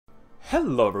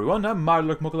Hello everyone, I'm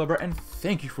Mirelurk and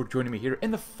thank you for joining me here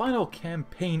in the final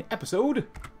campaign episode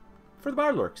for the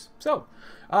Mirelurks. So,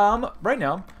 right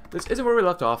now, this isn't where we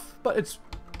left off, but it's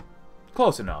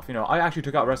close enough. You know, I actually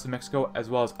took out the rest of Mexico as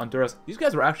well as Honduras. These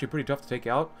guys were actually pretty tough to take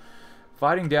out.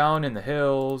 Fighting down in the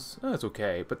hills, that's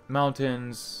okay, but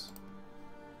mountains,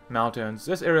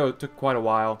 this area took quite a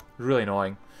while. It was really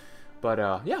annoying. But,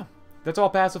 yeah, that's all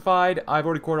pacified. I've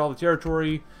already cored all the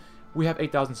territory. We have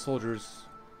 8,000 soldiers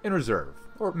in reserve,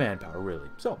 or manpower, really.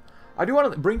 So, I do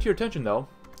want to bring to your attention, though,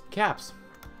 caps.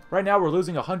 Right now, we're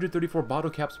losing 134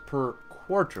 bottle caps per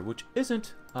quarter, which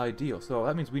isn't ideal. So,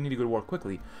 that means we need to go to war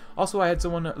quickly. Also, I had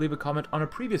someone leave a comment on a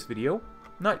previous video,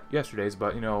 not yesterday's,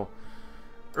 but, you know,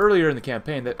 earlier in the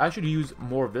campaign, that I should use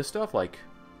more of this stuff, like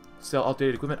sell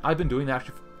outdated equipment. I've been doing that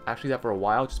actually that for a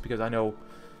while, just because I know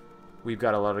we've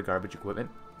got a lot of garbage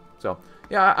equipment. So,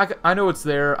 yeah, I know it's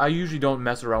there. I usually don't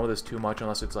mess around with this too much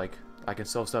unless it's like I can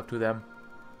sell stuff to them.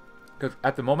 Because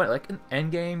at the moment, like in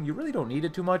endgame, you really don't need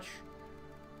it too much.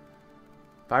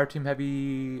 Fire team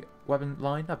heavy weapon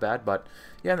line, not bad, but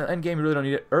yeah, in the endgame, you really don't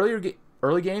need it.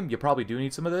 Early game, you probably do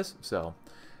need some of this. So,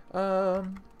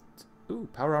 ooh,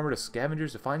 power armor to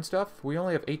scavengers to find stuff. We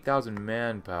only have 8,000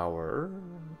 manpower.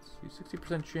 Let's see,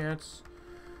 60% chance.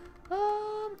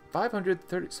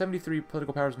 573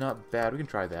 political power is not bad. We can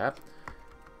try that.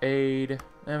 Aid,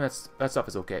 and that stuff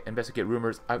is okay. Investigate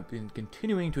rumors. I've been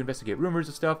continuing to investigate rumors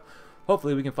of stuff.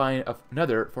 Hopefully we can find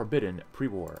another forbidden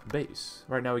pre-war base.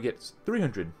 Right now we get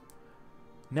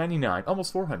 399,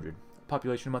 almost 400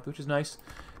 population a month, which is nice.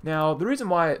 Now the reason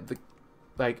why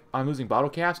I'm losing bottle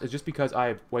caps is just because I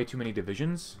have way too many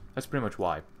divisions. That's pretty much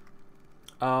why.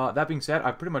 That being said,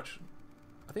 I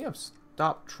think I've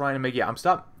stopped trying to make. Yeah,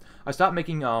 I stopped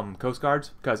making Coast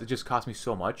Guards because it just cost me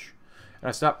so much. And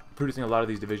I stopped producing a lot of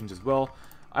these divisions as well.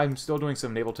 I'm still doing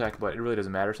some naval tech, but it really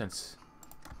doesn't matter since,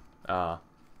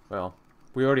 well,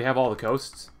 we already have all the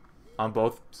coasts on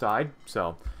both sides,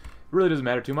 so it really doesn't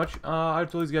matter too much. I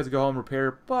told these guys to go home and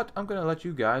repair, but I'm going to let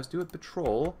you guys do a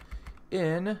patrol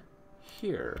in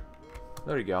here.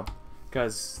 There you go.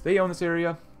 Because they own this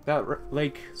area, that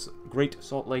lake, Great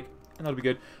Salt Lake, and that'll be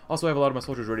good. Also, I have a lot of my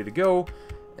soldiers ready to go,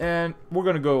 and we're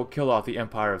going to go kill off the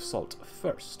Empire of Salt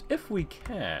first, if we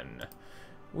can.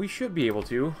 We should be able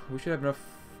to. We should have enough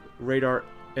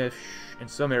radar-ish in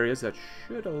some areas that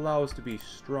should allow us to be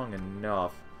strong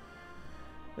enough.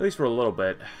 At least for a little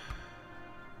bit.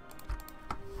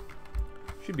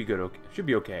 Should be good. Okay. Should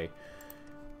be okay.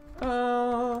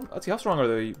 Let's see, how strong are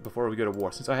they before we go to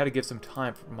war? Since I had to give some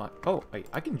time for my... Oh, wait,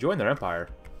 I can join their empire.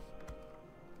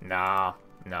 Nah.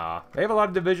 They have a lot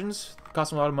of divisions.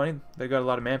 Cost them a lot of money. They got a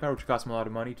lot of manpower, which costs them a lot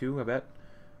of money too, I bet.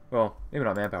 Well, maybe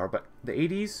not manpower, but the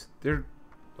 80s, they're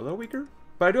a little weaker.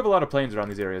 But I do have a lot of planes around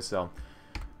these areas, so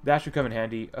that should come in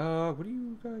handy. What are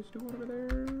you guys doing over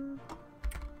there?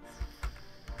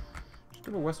 Just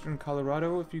go to Western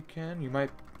Colorado if you can. You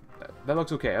might... That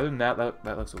looks okay. Other than that,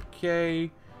 that looks okay.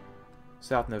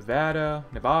 South Nevada,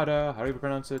 however you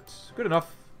pronounce it. Good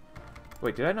enough.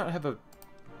 Wait, did I not have a...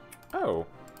 Oh.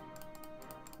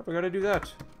 I forgot to do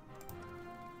that.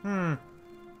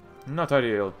 Not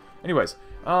ideal. Anyways,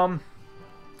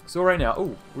 so right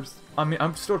now,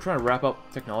 I'm still trying to wrap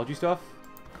up technology stuff.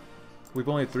 We've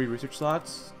only had 3 research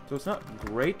slots, so it's not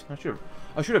great. I should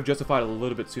have justified it a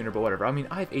little bit sooner, but whatever. I mean,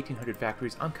 I have 1,800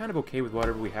 factories. I'm kind of okay with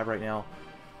whatever we have right now.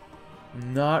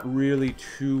 Not really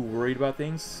too worried about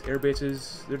things. Air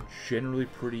bases, they're generally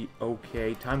pretty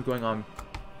okay. Time's going on,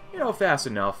 you know, fast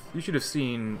enough. You should have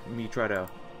seen me try to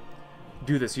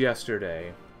do this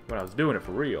yesterday when I was doing it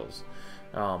for reals.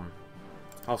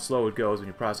 How slow it goes when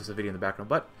you process a video in the background,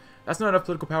 but that's not enough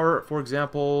political power. For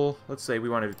example, let's say we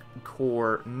want to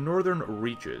core northern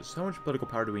reaches. How much political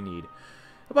power do we need?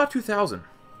 About 2,000.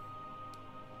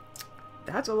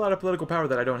 That's a lot of political power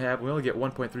that I don't have. We only get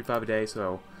 1.35 a day,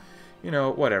 so, you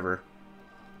know, whatever.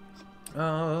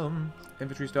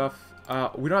 Infantry stuff.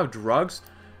 We don't have drugs,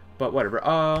 but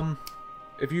whatever.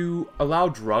 If you allow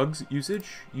drugs usage,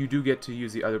 you do get to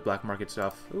use the other black market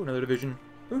stuff. Ooh, another division.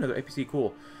 Ooh, another APC.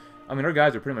 Cool. I mean, our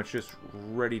guys are pretty much just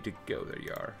ready to go. There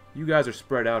you are. You guys are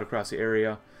spread out across the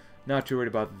area. Not too worried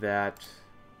about that.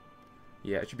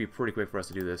 Yeah, it should be pretty quick for us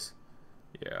to do this.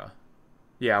 Yeah.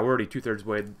 Yeah, we're already 2/3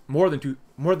 way. More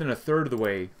than a third of the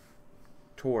way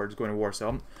towards going to war.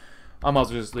 So I might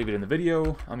as well just leave it in the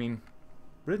video. I mean,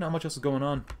 really not much else is going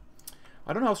on.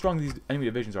 I don't know how strong these enemy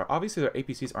divisions are. Obviously, their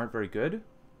APCs aren't very good,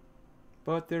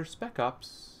 but their spec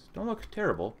ops don't look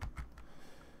terrible.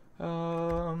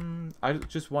 I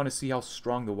just want to see how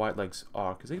strong the white legs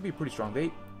are, because they can be pretty strong.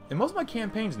 In most of my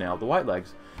campaigns now, the white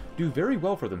legs do very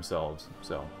well for themselves.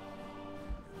 So,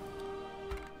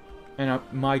 And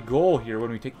my goal here, when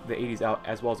we take the 80s out,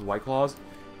 as well as the White Claws,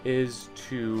 is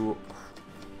to...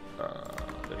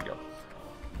 there we go.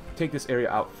 Take this area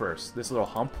out first. This little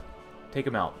hump. Take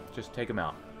them out. Just take them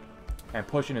out. And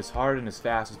push in as hard and as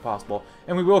fast as possible.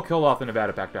 And we will kill off the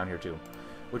Nevada pack down here, too.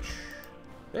 Which...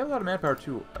 They have a lot of manpower,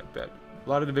 too, I bet. A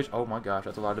lot of divisions. Oh my gosh,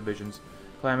 that's a lot of divisions.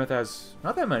 Klamath has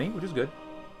not that many, which is good.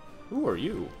 Who are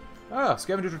you? Ah,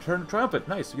 Scavengers Return Triumphant.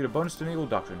 Nice, you get a bonus to Naval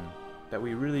Doctrine that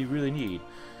we really, really need.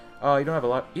 You don't have a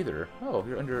lot either. Oh,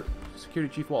 you're under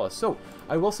Security Chief Wallace. So,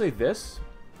 I will say this.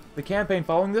 The campaign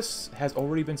following this has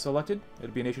already been selected.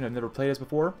 It'll be a nation I've never played as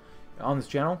before on this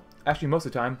channel. Actually, most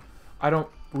of the time, I don't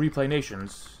replay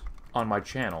nations on my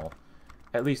channel.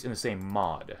 At least in the same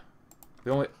mod. The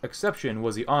only exception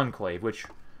was the Enclave, which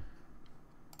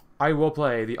I will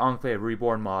play the Enclave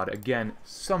Reborn mod again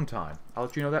sometime. I'll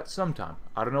let you know that sometime.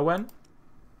 I don't know when.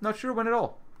 Not sure when at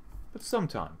all. But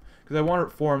sometime. Because I want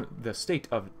to form the state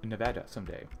of Nevada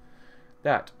someday.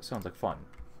 That sounds like fun.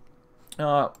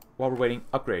 While we're waiting,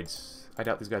 upgrades. I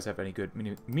doubt these guys have any good,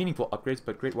 meaningful upgrades,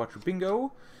 but Great Watcher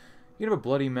Bingo. You have a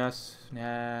Bloody Mess.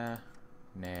 Nah.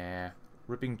 Nah.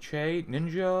 Ripping Che.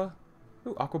 Ninja.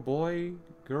 Ooh, Aqua Boy.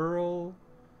 Girl.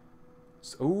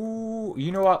 Ooh,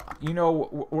 you know what? You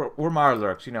know, we're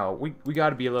Mirelurks, you know. We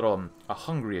gotta be a little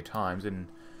hungry at times, and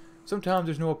sometimes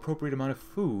there's no appropriate amount of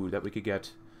food that we could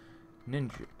get.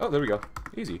 Ninja. Oh, there we go.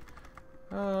 Easy.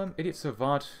 Idiot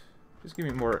Savant. Just give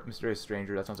me more Mysterious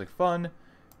Stranger. That sounds like fun.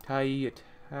 Tai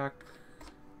Attack.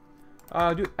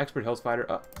 Do Expert Hills Fighter.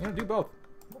 You know, do both.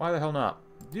 Why the hell not?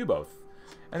 Do both.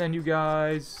 And then you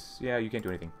guys... Yeah, you can't do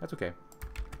anything. That's okay.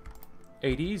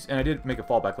 80s, and I did make a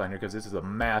fallback line here because this is a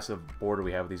massive border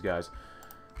we have with these guys.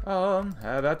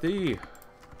 Have at thee.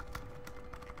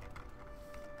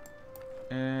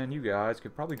 And you guys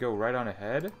could probably go right on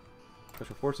ahead.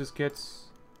 Special Forces kits.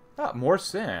 More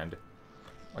sand.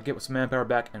 I'll get some manpower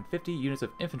back, and 50 units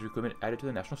of infantry equipment added to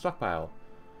the national stockpile.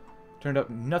 Turned up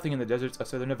nothing in the deserts of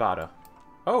southern Nevada.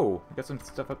 Oh, we got some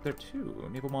stuff up there too.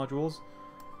 Naval modules.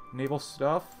 Naval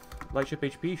stuff. Lightship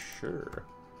HP, sure.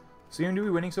 Seem to be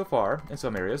winning so far, in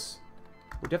some areas.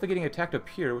 We're definitely getting attacked up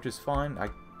here, which is fine. I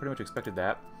pretty much expected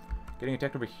that. Getting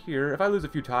attacked over here. If I lose a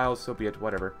few tiles, so be it,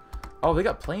 whatever. Oh, they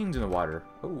got planes in the water.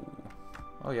 Oh.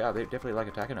 Oh yeah, they definitely like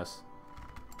attacking us.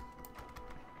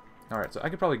 Alright, so I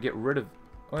could probably get rid of...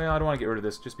 Well, I don't want to get rid of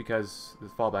this, just because the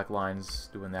fallback line's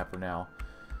doing that for now.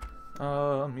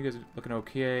 You guys are looking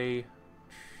okay.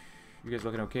 You guys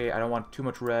looking okay. I don't want too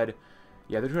much red.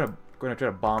 Yeah, they're going to try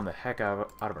to bomb the heck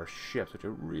out of our ships, which I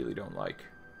really don't like.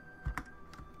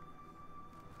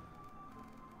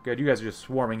 Good, you guys are just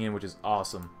swarming in, which is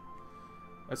awesome.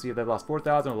 Let's see if they've lost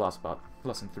 4,000. We've lost about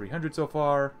less than 300 so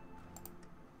far.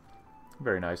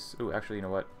 Very nice. Ooh, actually, you know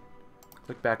what?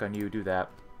 Click back on you, do that.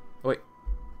 Oh, wait.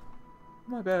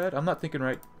 My bad. I'm not thinking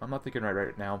right. I'm not thinking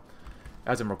right now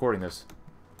as I'm recording this.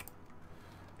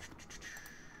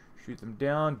 Shoot them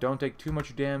down. Don't take too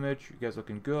much damage. You guys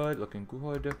looking good. Looking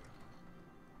good.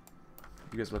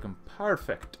 You guys looking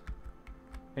perfect.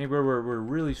 Anywhere where we're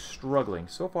really struggling.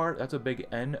 So far, that's a big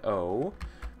NO.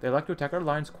 They like to attack our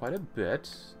lines quite a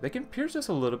bit. They can pierce us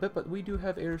a little bit, but we do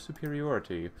have air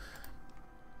superiority.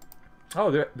 Oh,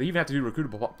 they even have to do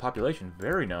recruitable population.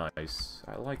 Very nice.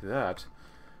 I like that.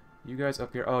 You guys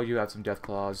up here. Oh, you have some death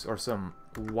claws or some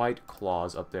white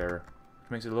claws up there,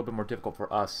 which makes it a little bit more difficult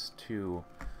for us to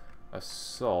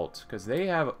assault, because they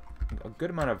have a good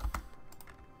amount of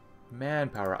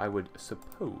manpower, I would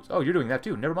suppose. Oh, you're doing that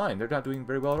too. Never mind. They're not doing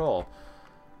very well at all.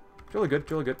 Really good.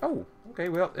 Really good. Oh, okay.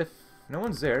 Well, if no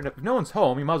one's there, if no one's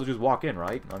home, you might as well just walk in,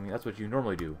 right? I mean, that's what you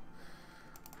normally do.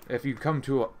 If you come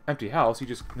to an empty house, you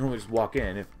just normally just walk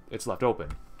in if it's left open,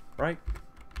 right?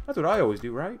 That's what I always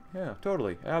do, right? Yeah,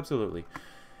 totally. Absolutely.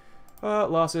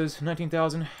 Losses,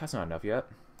 19,000. That's not enough yet.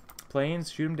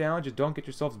 Planes, shoot them down. Just don't get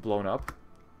yourselves blown up.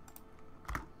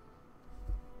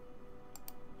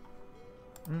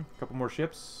 Couple more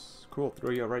ships. Cool.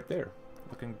 Throw you right there.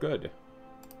 Looking good.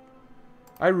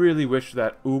 I really wish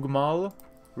that Ugmal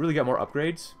really got more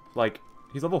upgrades. Like,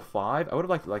 he's level 5. I would have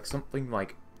liked like something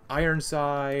like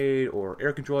Ironside or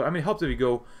Air Controller. I mean, it helps if you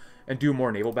go and do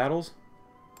more naval battles.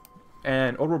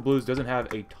 And Overworld Blues doesn't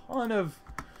have a ton of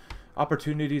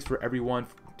opportunities for everyone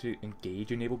to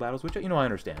engage in naval battles, which, you know, I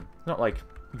understand. Not like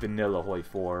Vanilla Hoi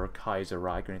 4 or Kaiser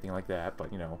Reich or anything like that,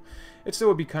 but, you know, it still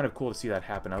would be kind of cool to see that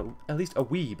happen, at least a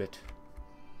wee bit.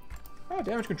 Oh,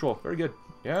 damage control. Very good.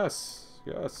 Yes.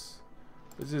 Yes.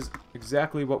 This is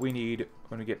exactly what we need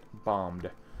when we get bombed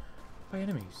by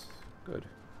enemies. Good.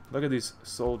 Look at these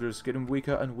soldiers getting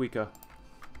weaker and weaker.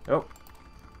 Oh.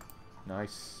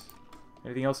 Nice.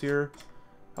 Anything else here?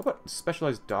 How about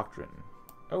Specialized Doctrine?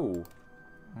 Oh.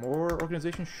 More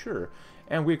organization? Sure.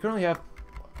 And we currently have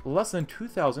less than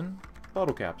 2,000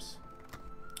 bottle caps.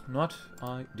 Not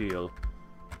ideal.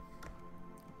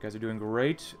 You guys are doing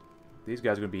great. These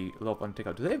guys are going to be a little fun to take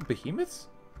out. Do they have behemoths?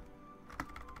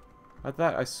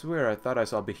 I swear I thought I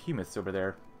saw behemoths over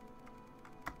there.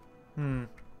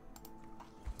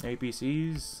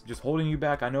 APCs just holding you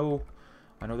back. I know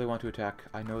they want to attack.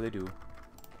 I know they do.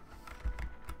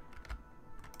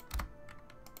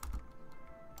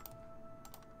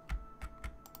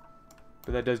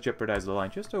 But that does jeopardize the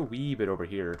line just a wee bit over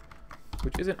here,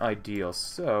 which isn't ideal.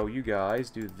 So you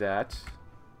guys do that.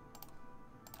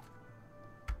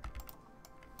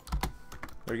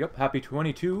 There you go. Happy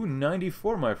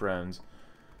 2294, my friends.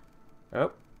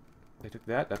 Oh, they took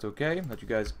that. That's okay. Let you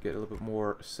guys get a little bit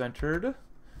more centered.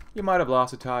 You might have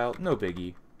lost a tile. No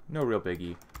biggie. No real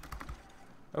biggie.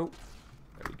 Oh,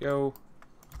 there we go.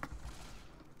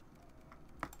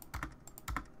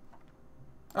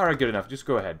 Alright, good enough. Just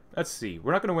go ahead. Let's see.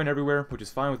 We're not going to win everywhere, which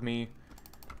is fine with me.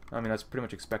 I mean, that's pretty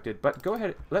much expected. But go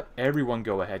ahead. Let everyone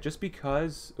go ahead. Just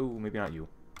because... Oh, maybe not you.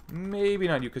 Maybe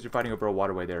not you, because you're fighting over a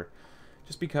waterway there.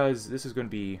 Just because this is going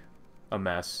to be a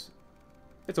mess.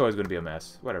 It's always going to be a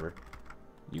mess. Whatever.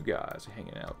 You guys are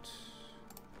hanging out.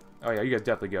 Oh, yeah, you guys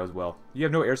definitely go as well. You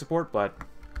have no air support, but...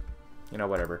 You know,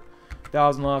 whatever.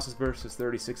 1,000 losses versus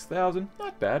 36,000.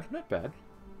 Not bad. Not bad.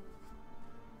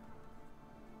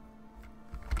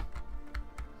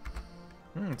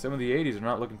 Some of the 80s are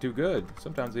not looking too good.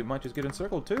 Sometimes they might just get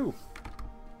encircled too.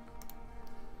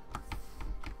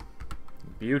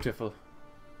 Beautiful.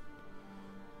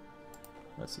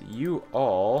 Let's see. You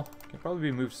all can probably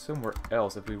be moved somewhere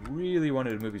else if we really wanted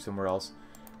to move you somewhere else.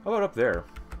 How about up there?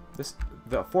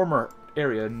 The former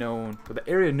area known, or the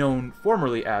area known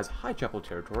formerly as High Chapel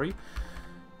territory,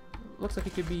 looks like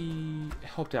it could be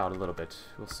helped out a little bit.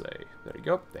 We'll say. There you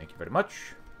go. Thank you very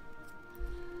much.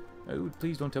 Oh,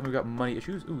 please don't tell me we got money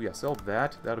issues. Ooh, yeah, sell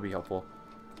that. That'll be helpful.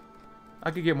 I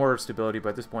could get more stability, but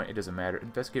at this point, it doesn't matter.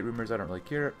 Investigate rumors, I don't really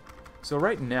care. So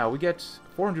right now, we get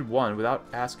 401 without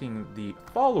asking the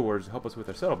followers to help us with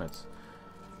our settlements.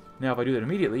 Now, if I do that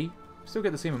immediately, still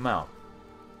get the same amount.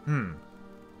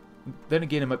 Then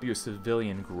again, it might be a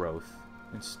civilian growth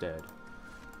instead.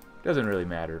 Doesn't really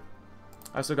matter.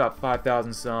 I still got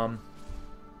 5,000 some.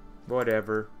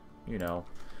 Whatever. You know.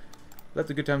 Let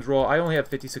the good times roll. I only have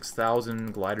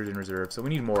 56,000 gliders in reserve, so we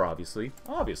need more, obviously.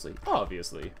 Obviously.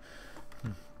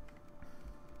 You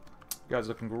guys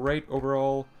looking great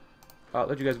overall.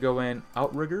 Let you guys go in.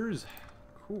 Outriggers.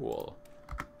 Cool.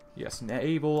 Yes,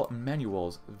 naval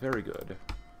manuals. Very good.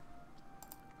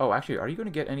 Oh, actually, are you going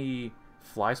to get any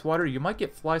fly swatter? You might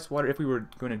get fly swatter if we were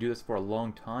going to do this for a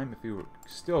long time, if we were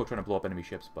still trying to blow up enemy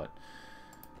ships, but...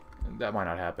 that might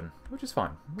not happen, which is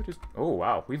fine. Oh,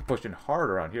 wow. We've pushed in hard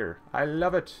around here. I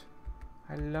love it.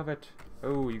 I love it.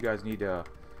 Oh, you guys need to...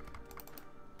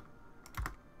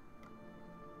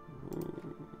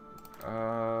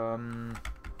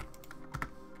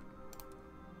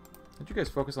 Did you guys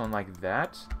focus on like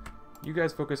that? You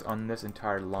guys focus on this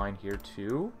entire line here,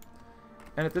 too.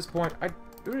 And at this point, I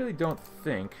really don't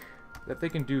think that they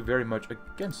can do very much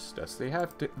against us. They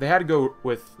had to go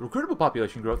with recruitable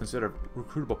population growth instead of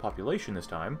recruitable population this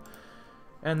time.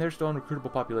 And they're still in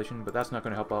recruitable population, but that's not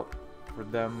going to help out for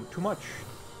them too much.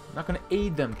 Not going to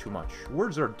aid them too much.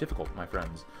 Words are difficult, my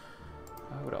friends.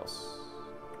 What else?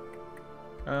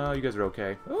 You guys are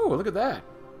okay. Oh, look at that.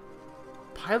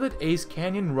 Pilot Ace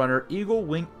Canyon Runner Eagle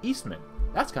Wing Eastman.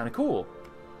 That's kind of cool.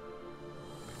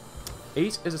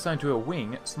 Ace is assigned to a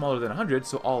wing smaller than 100,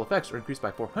 so all effects are increased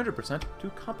by 400% to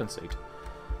compensate.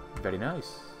 Very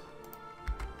nice.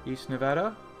 East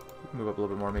Nevada. We can move up a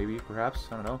little bit more, maybe, perhaps.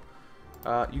 I don't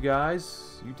know. You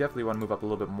guys, you definitely want to move up a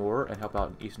little bit more and help out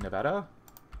in East Nevada.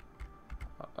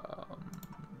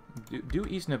 Do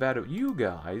East Nevada. You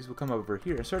guys will come over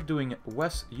here and start doing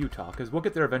West Utah, because we'll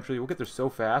get there eventually. We'll get there so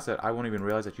fast that I won't even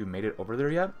realize that you made it over there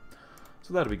yet.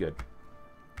 So that'll be good.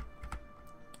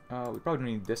 We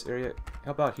probably need this area.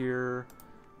 Help out here.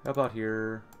 Help out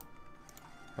here.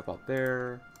 Help out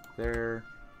there. There.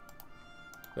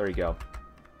 There you go.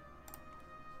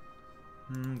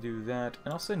 Do that.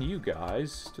 And I'll send you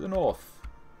guys to the north.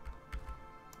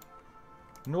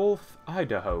 North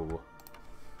Idaho.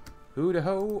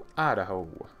 Idaho,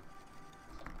 Idaho.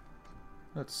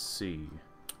 Let's see.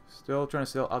 Still trying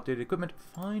to sell outdated equipment.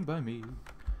 Fine by me.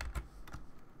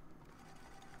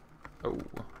 Oh.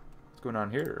 What's going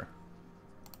on here?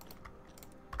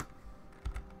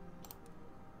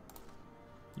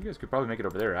 You guys could probably make it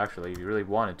over there, actually, if you really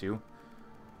wanted to.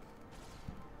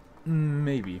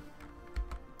 Maybe.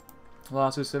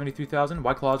 Losses 73,000.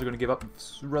 White Claws are going to give up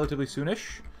relatively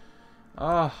soonish.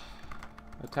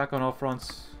 Attack on all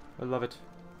fronts. I love it.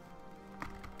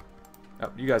 Oh,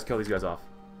 you guys kill these guys off.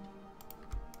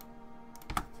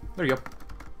 There you go.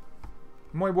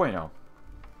 Muy bueno.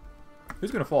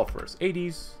 Who's gonna fall first?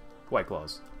 80s, White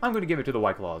Claws. I'm gonna give it to the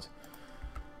White Claws.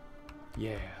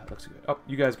 Yeah, looks good. Oh,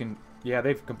 you guys can... Yeah,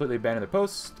 they've completely abandoned their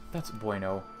post. That's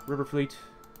bueno. River Fleet.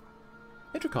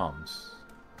 Intercoms.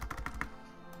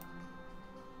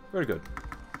 Very good.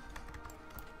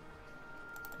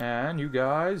 And you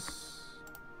guys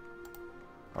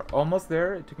are almost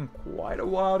there. It took them quite a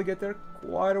while to get there.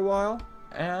 Quite a while.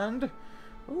 And...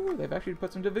 Ooh, they've actually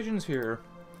put some divisions here.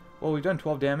 Well, we've done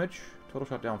 12 damage. Total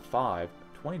shot down 5.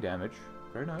 20 damage.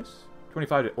 Very nice.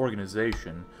 25 to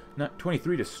organization. Not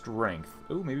 23 to strength.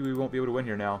 Ooh, maybe we won't be able to win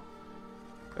here now.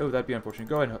 Oh, that'd be unfortunate.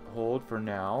 Go ahead and hold for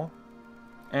now.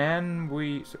 And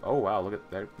we... Oh, wow. Look at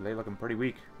that. They're looking pretty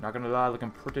weak. Not gonna lie.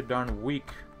 Looking pretty darn weak.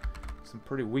 Some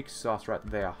pretty weak sauce right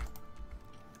there.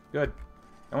 Good.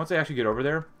 And once I actually get over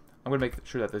there, I'm gonna make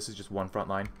sure that this is just one front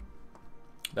line.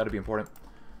 That'll be important.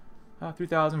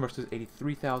 3,000 versus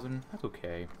 83,000. That's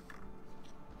okay.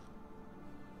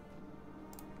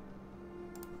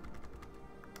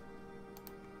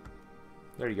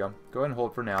 There you go. Go ahead and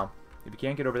hold for now. If you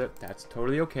can't get over there, that's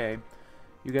totally okay.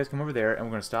 You guys come over there, and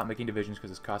we're going to stop making divisions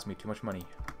because it's costing me too much money.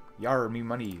 Yar, me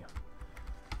money.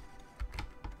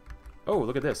 Oh,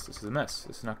 look at this. This is a mess.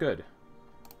 This is not good.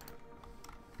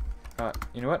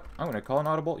 You know what? I'm going to call an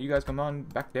audible. You guys come on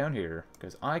back down here,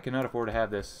 because I cannot afford to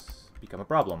have this become a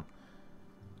problem.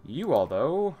 You all,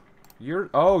 though, you're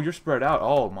spread out.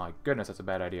 Oh, my goodness, that's a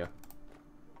bad idea.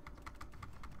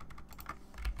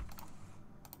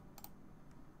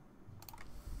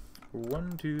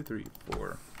 One, two, three,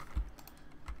 four.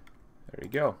 There you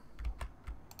go.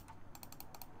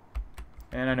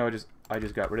 And I know I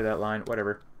just got rid of that line.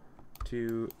 Whatever.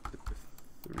 2,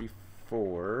 3,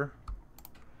 4.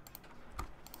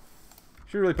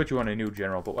 Should really put you on a new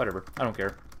general, but whatever. I don't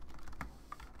care.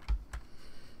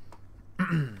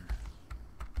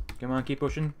 Come on, keep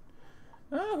pushing.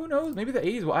 Who knows? Maybe the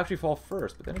 80s will actually fall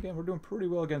first. But then again, we're doing pretty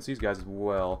well against these guys as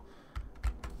well.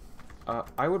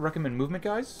 I would recommend movement,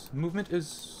 guys. Movement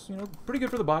is, you know, pretty good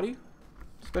for the body.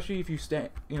 Especially if you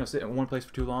sit in one place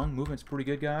for too long. Movement's pretty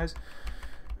good, guys.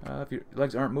 If your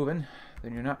legs aren't moving,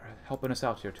 then you're not helping us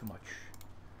out here too much.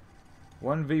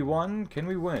 1v1, can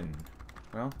we win?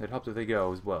 Well, it helps if they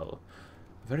go as well.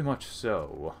 Very much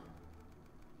so.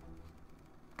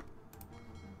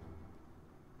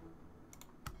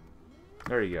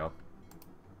 There you go.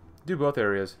 Do both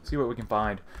areas. See what we can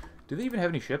find. Do they even have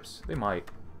any ships? They might.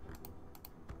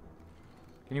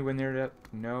 Can you win there yet?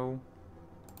 No.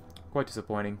 Quite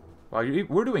disappointing. Wow,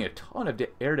 we're doing a ton of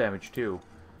air damage, too.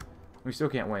 We still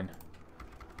can't win.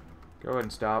 Go ahead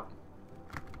and stop.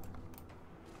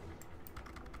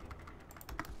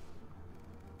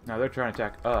 Now they're trying to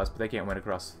attack us, but they can't win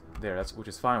across there, which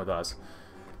is fine with us.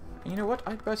 And you know what?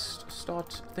 I'd best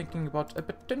start thinking about a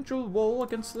potential war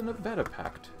against the Nevada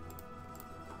Pact.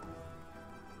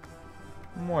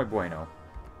 Muy bueno.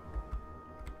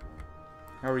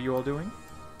 How are you all doing?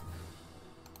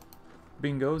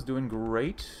 Bingo's doing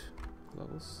great.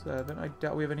 Level 7. I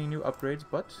doubt we have any new upgrades,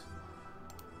 but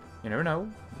you never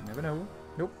know. You never know.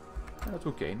 Nope. That's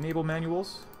okay. Naval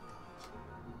manuals.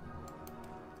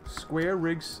 Square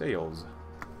rig sails.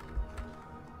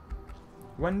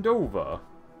 Wendover.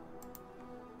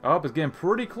 Oh, it's getting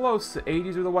pretty close. The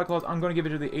 80s are the White Claws. I'm going to give it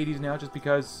to the 80s now just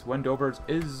because Wendover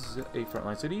is a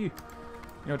frontline city. You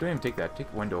know, don't even take that.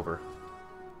 Take Wendover.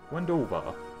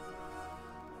 Wendover.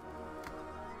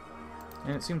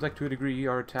 And it seems like to a degree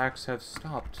our attacks have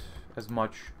stopped as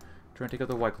much trying to take out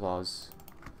the White Claws.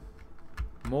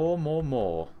 More, more,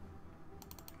 more.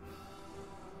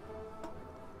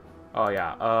 Oh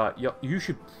yeah, you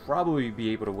should probably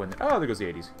be able to win. Oh, there goes the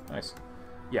 80s. Nice.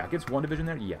 Yeah, against one division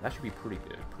there, yeah, that should be pretty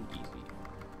good. Pretty easy.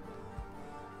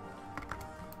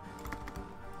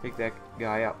 Take that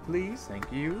guy out, please.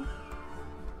 Thank you.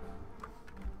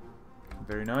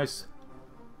 Very nice.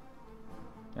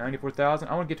 94,000.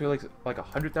 I want to get to like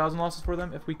 100,000 losses for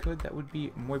them if we could. That would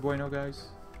be muy bueno, guys.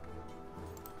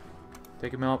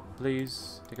 Take him out,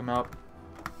 please. Take him out.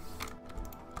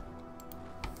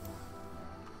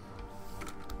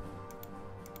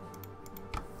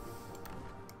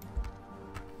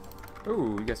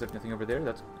 Oh, you guys have nothing over there.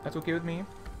 That's okay with me.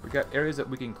 We got areas that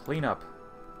we can clean up.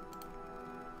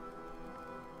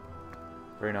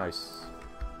 Very nice.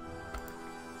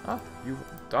 Ah, you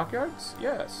dockyards?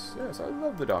 Yes, yes, I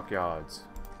love the dockyards.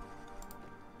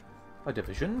 A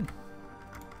division.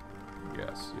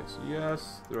 Yes, yes,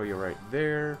 yes. Throw you right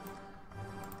there.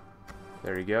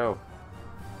 There you go.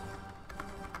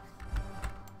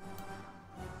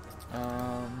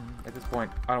 At this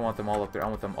point, I don't want them all up there. I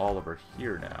want them all over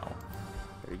here now.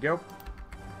 There you go.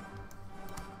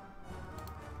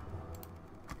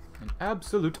 An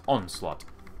absolute onslaught.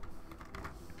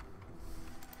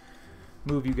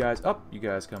 Move you guys up. You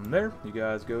guys come there. You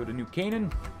guys go to New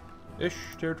Canaan-ish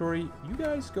territory. You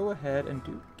guys go ahead and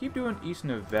keep doing East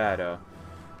Nevada.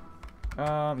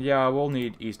 Yeah, we'll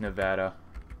need East Nevada.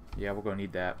 Yeah, we're gonna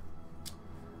need that.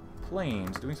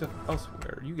 Plains, doing stuff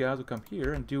elsewhere. You guys will come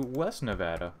here and do West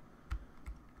Nevada.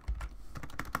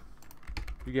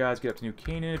 You guys get up to New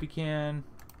Canaan if you can.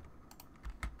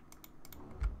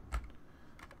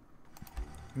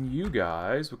 You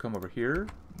guys will come over here,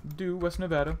 do West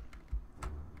Nevada.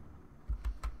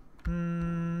 You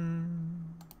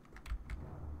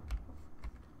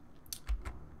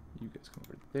guys come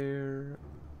over there.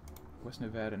 West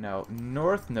Nevada. Now,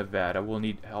 North Nevada will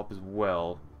need help as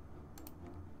well.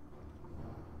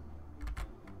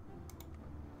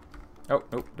 Oh,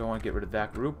 nope, don't want to get rid of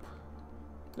that group.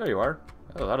 There you are.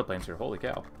 Oh, a lot of planes here. Holy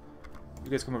cow. You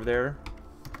guys come over there.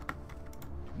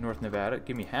 North Nevada.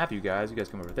 Give me half you guys. You guys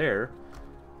come over there.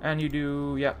 And you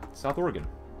do, yeah, South Oregon.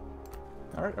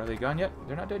 Alright, are they gone yet?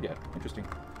 They're not dead yet. Interesting.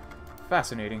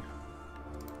 Fascinating.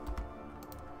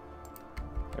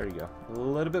 There you go. A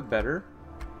little bit better.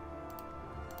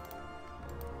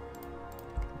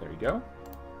 There you go.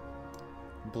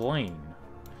 Blaine.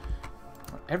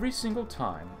 Every single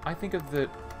time I think of the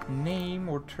name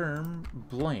or term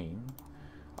Blaine,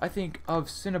 I think of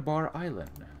Cinnabar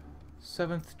Island,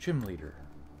 7th Gym Leader.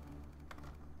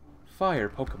 Fire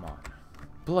Pokemon.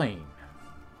 Blaine.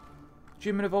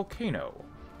 Gym in a volcano.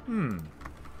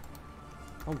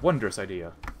 A wondrous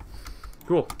idea.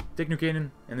 Cool. Take New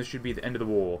Canaan, and this should be the end of the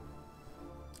war.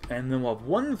 And then we'll have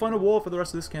one final war for the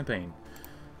rest of this campaign.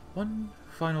 One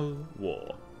final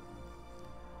war.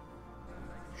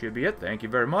 Should be it. Thank you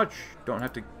very much. Don't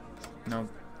have to,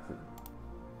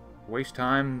 waste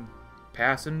time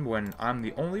passing when I'm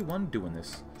the only one doing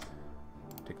this.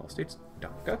 Take all states.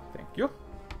 Danke. Thank you.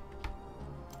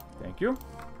 Thank you.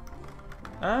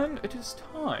 And it is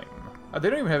time. They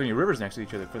don't even have any rivers next to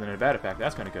each other for the Nevada pack.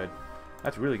 That's kind of good.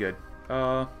 That's really good.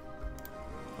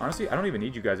 Honestly, I don't even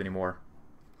need you guys anymore.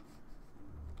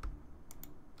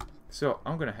 So,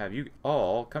 I'm going to have you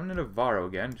all come to Navarro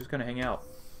again. Just kind of hang out.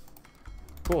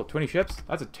 Cool, 20 ships.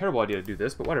 That's a terrible idea to do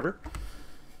this, but whatever.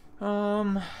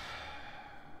 I'm going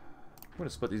to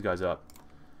split these guys up.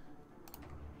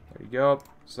 There you go.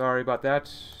 Sorry about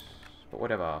that, but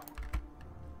whatever.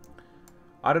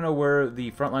 I don't know where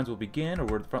the front lines will begin or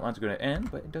where the front lines are going to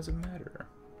end, but it doesn't matter.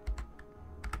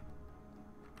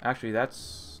 Actually,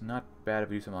 that's not bad if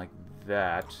we do something like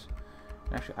that.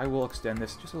 Actually, I will extend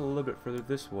this just a little bit further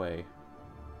this way.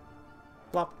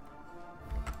 Plop.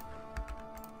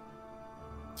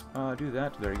 Do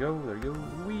that. There you go. There you go.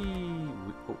 Wee.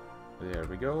 Oh, there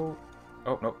we go.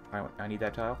 Oh, nope. I need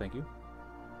that tile. Thank you.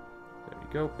 There you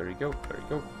go. There you go. There you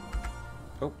go.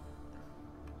 Oh.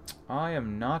 I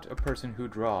am not a person who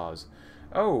draws.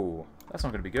 Oh, that's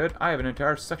not going to be good. I have an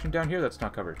entire section down here that's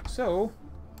not covered. So,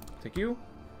 take you.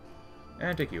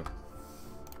 And take you.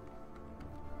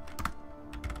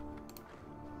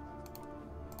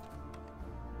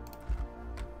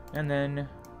 And then,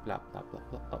 blah, blah, blah,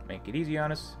 blah, blah. Make it easy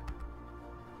on us.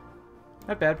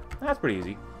 Not bad. That's pretty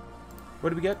easy. What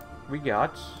did we get? We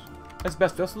got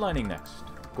asbestos lining next.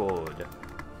 Good.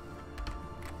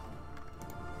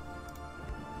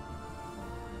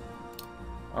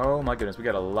 Oh my goodness, we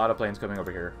got a lot of planes coming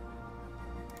over here.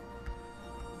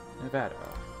 Nevada.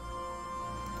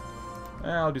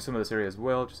 I'll do some of this area as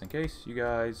well, just in case. You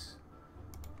guys...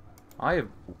 I have...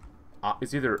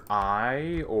 it's either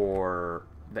I or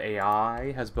the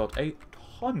AI has built a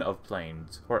ton of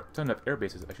planes. Or a ton of air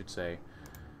bases, I should say.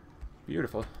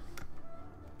 Beautiful.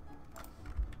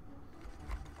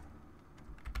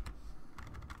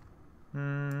 There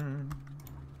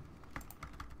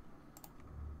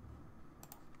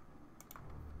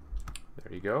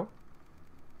you go.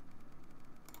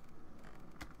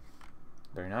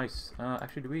 Very nice.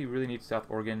 Actually, do we really need South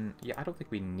Oregon? Yeah, I don't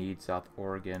think we need South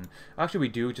Oregon. Actually, we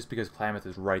do, just because Klamath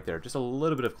is right there. Just a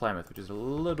little bit of Klamath, which is a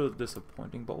little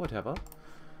disappointing, but whatever.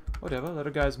 Whatever, let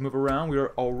our guys move around. We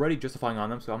are already justifying on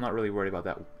them, so I'm not really worried about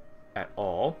that at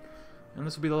all. And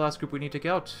this will be the last group we need to take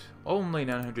out. Only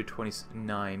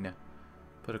 929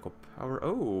 political power.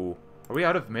 Oh, are we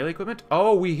out of melee equipment?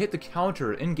 Oh, we hit the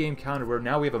counter, in-game counter, where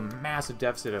now we have a massive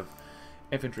deficit of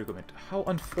infantry equipment. How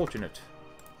unfortunate.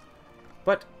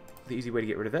 But the easy way to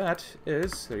get rid of that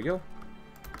is, there you go,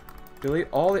 delete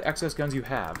all the excess guns you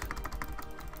have,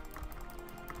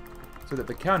 so that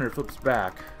the counter flips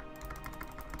back.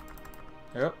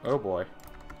 Yep, oh boy.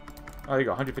 Oh, there you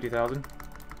go, 150,000.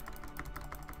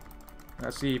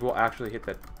 Let's see if we'll actually hit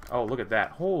that. Oh, look at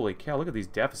that. Holy cow, look at these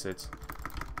deficits.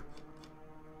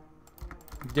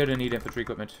 Didn't need infantry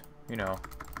equipment, you know.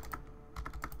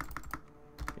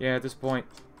 Yeah, at this point,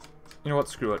 you know what,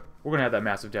 screw it. We're gonna have that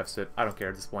massive deficit. I don't care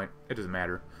at this point. It doesn't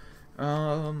matter.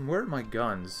 Where are my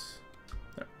guns?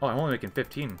 Oh, I'm only making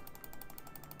 15.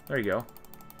 There you go.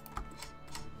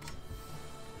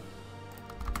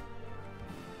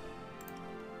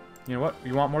 You know what?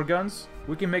 You want more guns?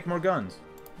 We can make more guns.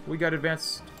 We got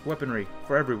advanced weaponry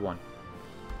for everyone.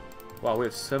 Wow, we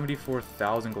have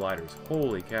 74,000 gliders.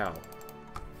 Holy cow.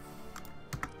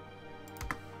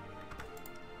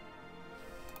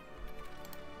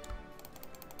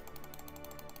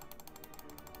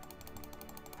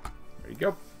 There you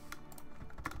go.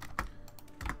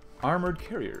 Armored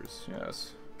carriers,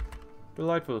 yes.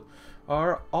 Delightful.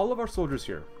 Are all of our soldiers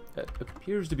here? It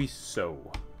appears to be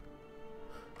so.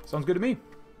 Sounds good to me.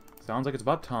 Sounds like it's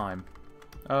about time.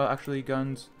 Actually,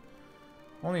 guns.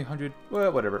 Only 100.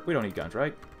 Well, whatever. We don't need guns,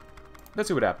 right? Let's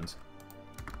see what happens.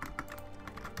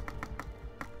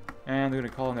 And they're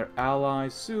going to call in their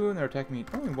allies soon. They're attacking me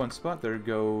only in one spot. There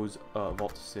goes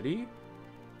Vault City.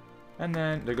 And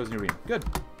then there goes an arena. Good.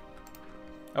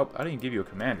 Oh, I didn't give you a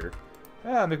commander.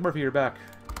 Ah, McMurphy, you're back.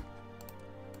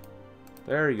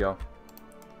 There you go.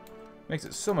 Makes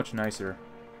it so much nicer.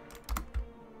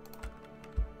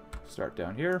 Start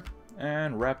down here.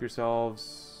 And wrap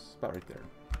yourselves about right there.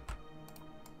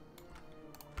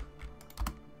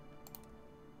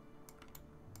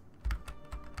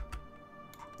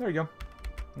 There you go.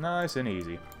 Nice and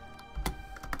easy.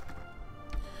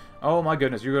 Oh my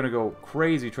goodness, you're gonna go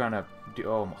crazy trying to do...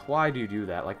 Oh, why do you do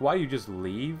that? Like, why do you just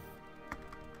leave?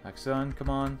 Like, son,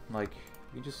 come on. Like,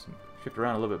 you just shift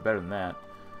around a little bit better than that.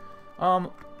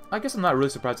 I guess I'm not really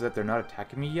surprised that they're not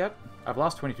attacking me yet. I've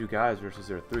lost 22 guys versus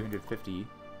their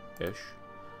 350-ish.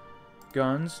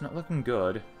 Guns, not looking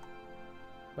good.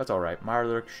 That's alright.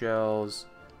 Mirelurk shells,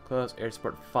 close air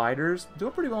support fighters.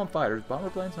 Doing pretty well on fighters. Bomber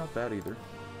planes, not bad either.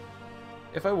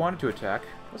 If I wanted to attack,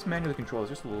 let's manually control this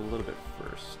just a little bit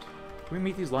first. Can we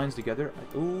meet these lines together?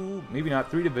 Ooh, maybe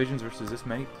not. 3 divisions versus this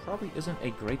many probably isn't a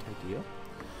great idea.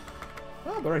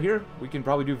 Oh, but right here, we can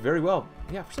probably do very well.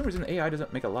 Yeah, for some reason, AI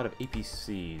doesn't make a lot of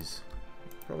APCs.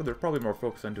 They're probably more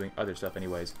focused on doing other stuff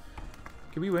anyways.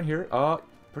 Can we win here?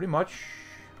 Pretty much.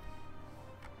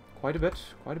 Quite a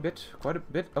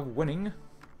bit of winning.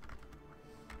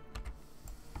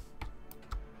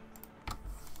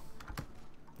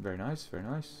 Very nice, very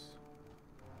nice.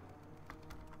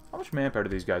 How much manpower do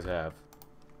these guys have?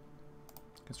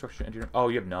 Construction engineer. Oh,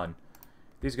 you have none.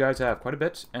 These guys have quite a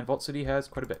bit, and Vault City has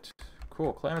quite a bit.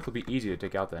 Cool. Klamath will be easy to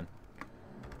take out then.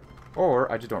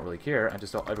 Or I just don't really care and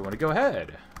just tell everyone to go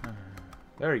ahead.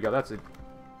 There you go. That's it.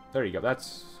 There you go.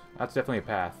 That's definitely a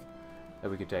path that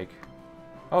we could take.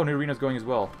 Oh, new arena's going as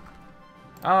well.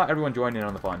 Everyone join in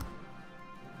on the fun.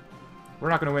 We're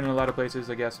not going to win in a lot of places,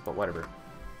 I guess, but whatever.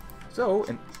 So,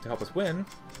 and to help us win,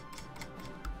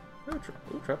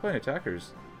 try playing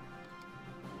attackers.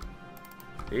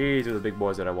 These are the big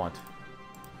boys that I want.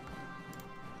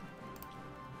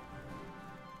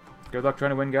 Good luck trying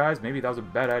to win, guys. Maybe that was a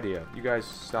bad idea. You guys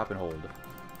stop and hold.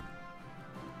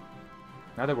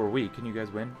 Now that we're weak, can you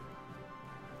guys win?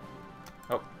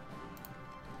 Oh.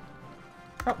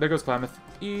 Oh, there goes Klamath.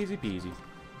 Easy peasy.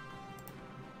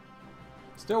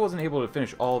 Still wasn't able to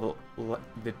finish all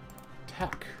the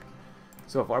tech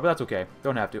so far, but that's okay.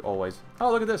 Don't have to, always.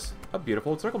 Oh, look at this. A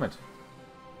beautiful encirclement.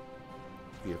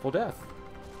 Beautiful death.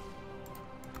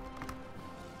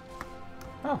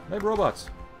 Oh, they have robots.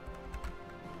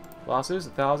 Losses,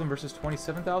 1,000 versus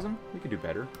 27,000? We could do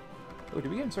better. Oh,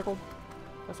 did we get encircled?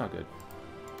 That's not good.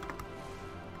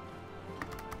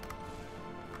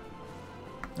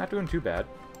 Not doing too bad.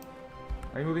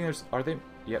 Are you moving their... Are they...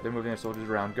 Yeah, they're moving their soldiers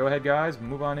around. Go ahead, guys.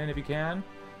 Move on in if you can.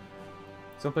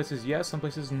 Some places yes, some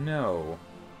places no.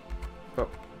 But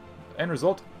end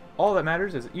result, all that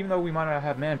matters is even though we might not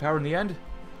have manpower in the end,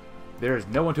 there is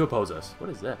no one to oppose us. What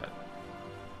is that?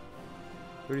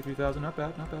 33,000, not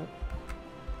bad, not bad.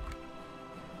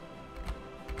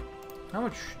 How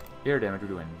much air damage are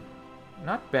we doing?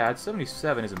 Not bad.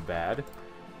 77 isn't bad.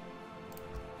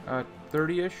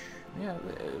 30-ish? Yeah,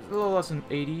 a little less than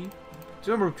 80.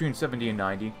 Somewhere between 70 and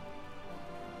 90.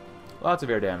 Lots of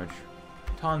air damage.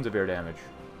 Tons of air damage.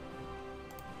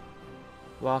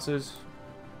 Losses?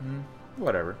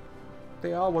 Whatever.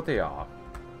 They are what they are.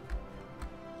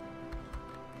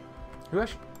 We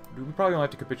probably don't have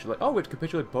to capitulate. Oh, we have to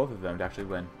capitulate both of them to actually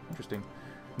win. Interesting.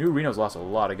 New Reno's lost a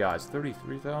lot of guys.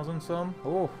 33,000 some?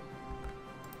 Oh.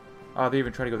 Oh, they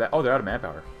even try to go that. Oh, they're out of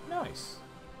manpower. Nice.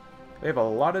 They have a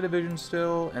lot of divisions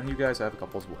still, and you guys have a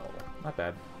couple as well. Not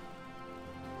bad.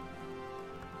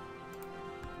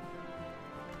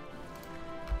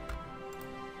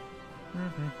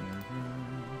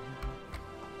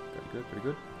 Pretty good, pretty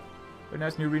good. Very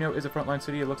nice. New Reno is a frontline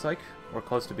city, it looks like. Or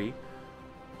close to be.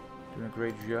 Doing a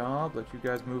great job. Let you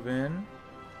guys move in.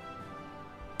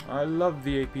 I love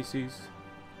the APCs.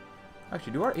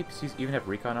 Actually, do our APCs even have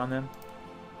recon on them?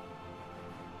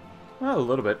 Well, a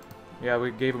little bit. Yeah,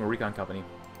 we gave them a recon company.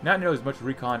 Not nearly as much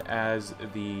recon as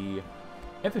the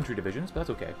infantry divisions, but that's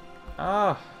okay.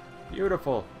 Ah,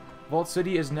 beautiful. Vault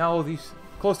City is now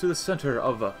close to the center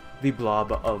of the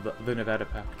blob of the Nevada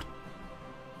Pact.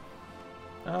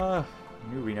 Ah,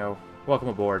 New Reno. Welcome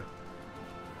aboard.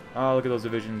 Ah, look at those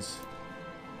divisions.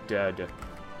 Dead.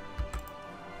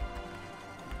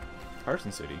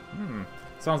 Carson City.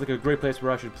 Sounds like a great place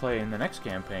where I should play in the next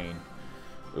campaign.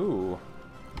 Ooh.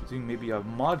 Using maybe a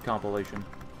mod compilation.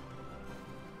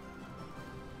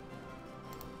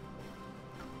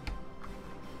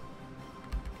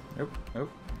 Nope, nope.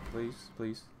 Please,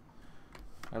 please.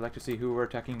 I'd like to see who we're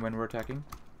attacking when we're attacking.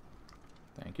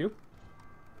 Thank you.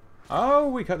 Oh,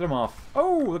 we cut them off.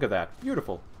 Oh, look at that.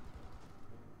 Beautiful.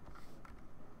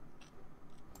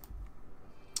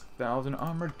 1,000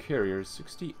 armored carriers.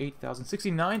 68,000.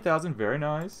 69,000. Very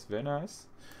nice. Very nice.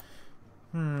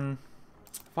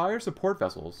 Fire support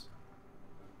vessels.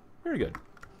 Very good.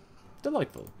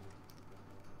 Delightful.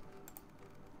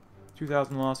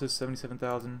 2,000 losses.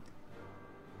 77,000.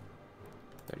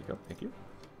 There you go. Thank you.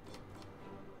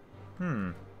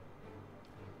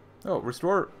 Oh,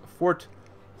 restore Fort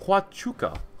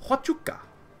Huachuca. Huachuca.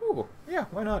 Oh, yeah,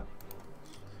 why not?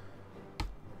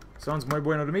 Sounds muy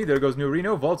bueno to me. There goes New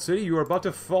Reno. Vault City, you are about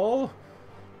to fall.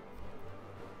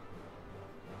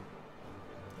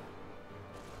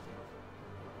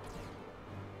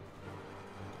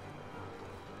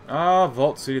 Ah,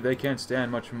 Vault City, they can't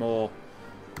stand much more.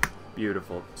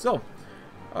 Beautiful. So,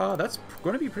 that's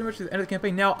going to be pretty much the end of the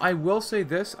campaign. Now, I will say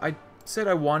this. I said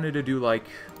I wanted to do, like,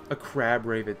 a crab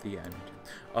rave at the end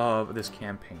of this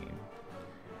campaign.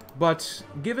 But,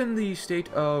 given the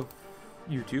state of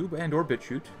YouTube and or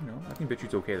BitChute, I think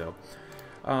BitChute's okay, though.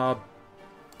 I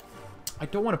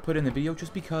don't want to put in the video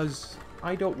just because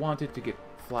I don't want it to get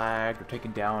flagged or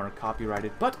taken down or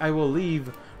copyrighted. But I will leave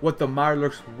what the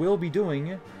Mirelurks will be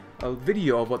doing, a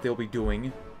video of what they'll be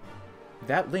doing.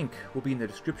 That link will be in the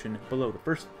description below, the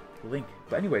first link.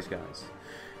 But anyways, guys,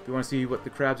 if you want to see what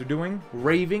the crabs are doing,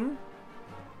 raving,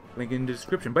 link in the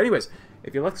description. But anyways,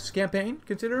 if you like this campaign,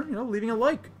 consider, leaving a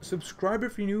like. Subscribe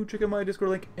if you're new. Check out my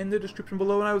Discord link in the description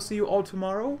below. And I will see you all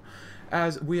tomorrow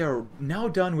as we are now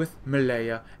done with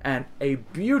Malaya and a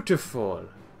beautiful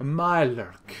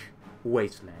Mirelurk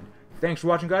wasteland. Thanks for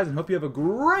watching, guys, and hope you have a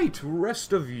great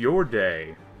rest of your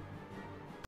day.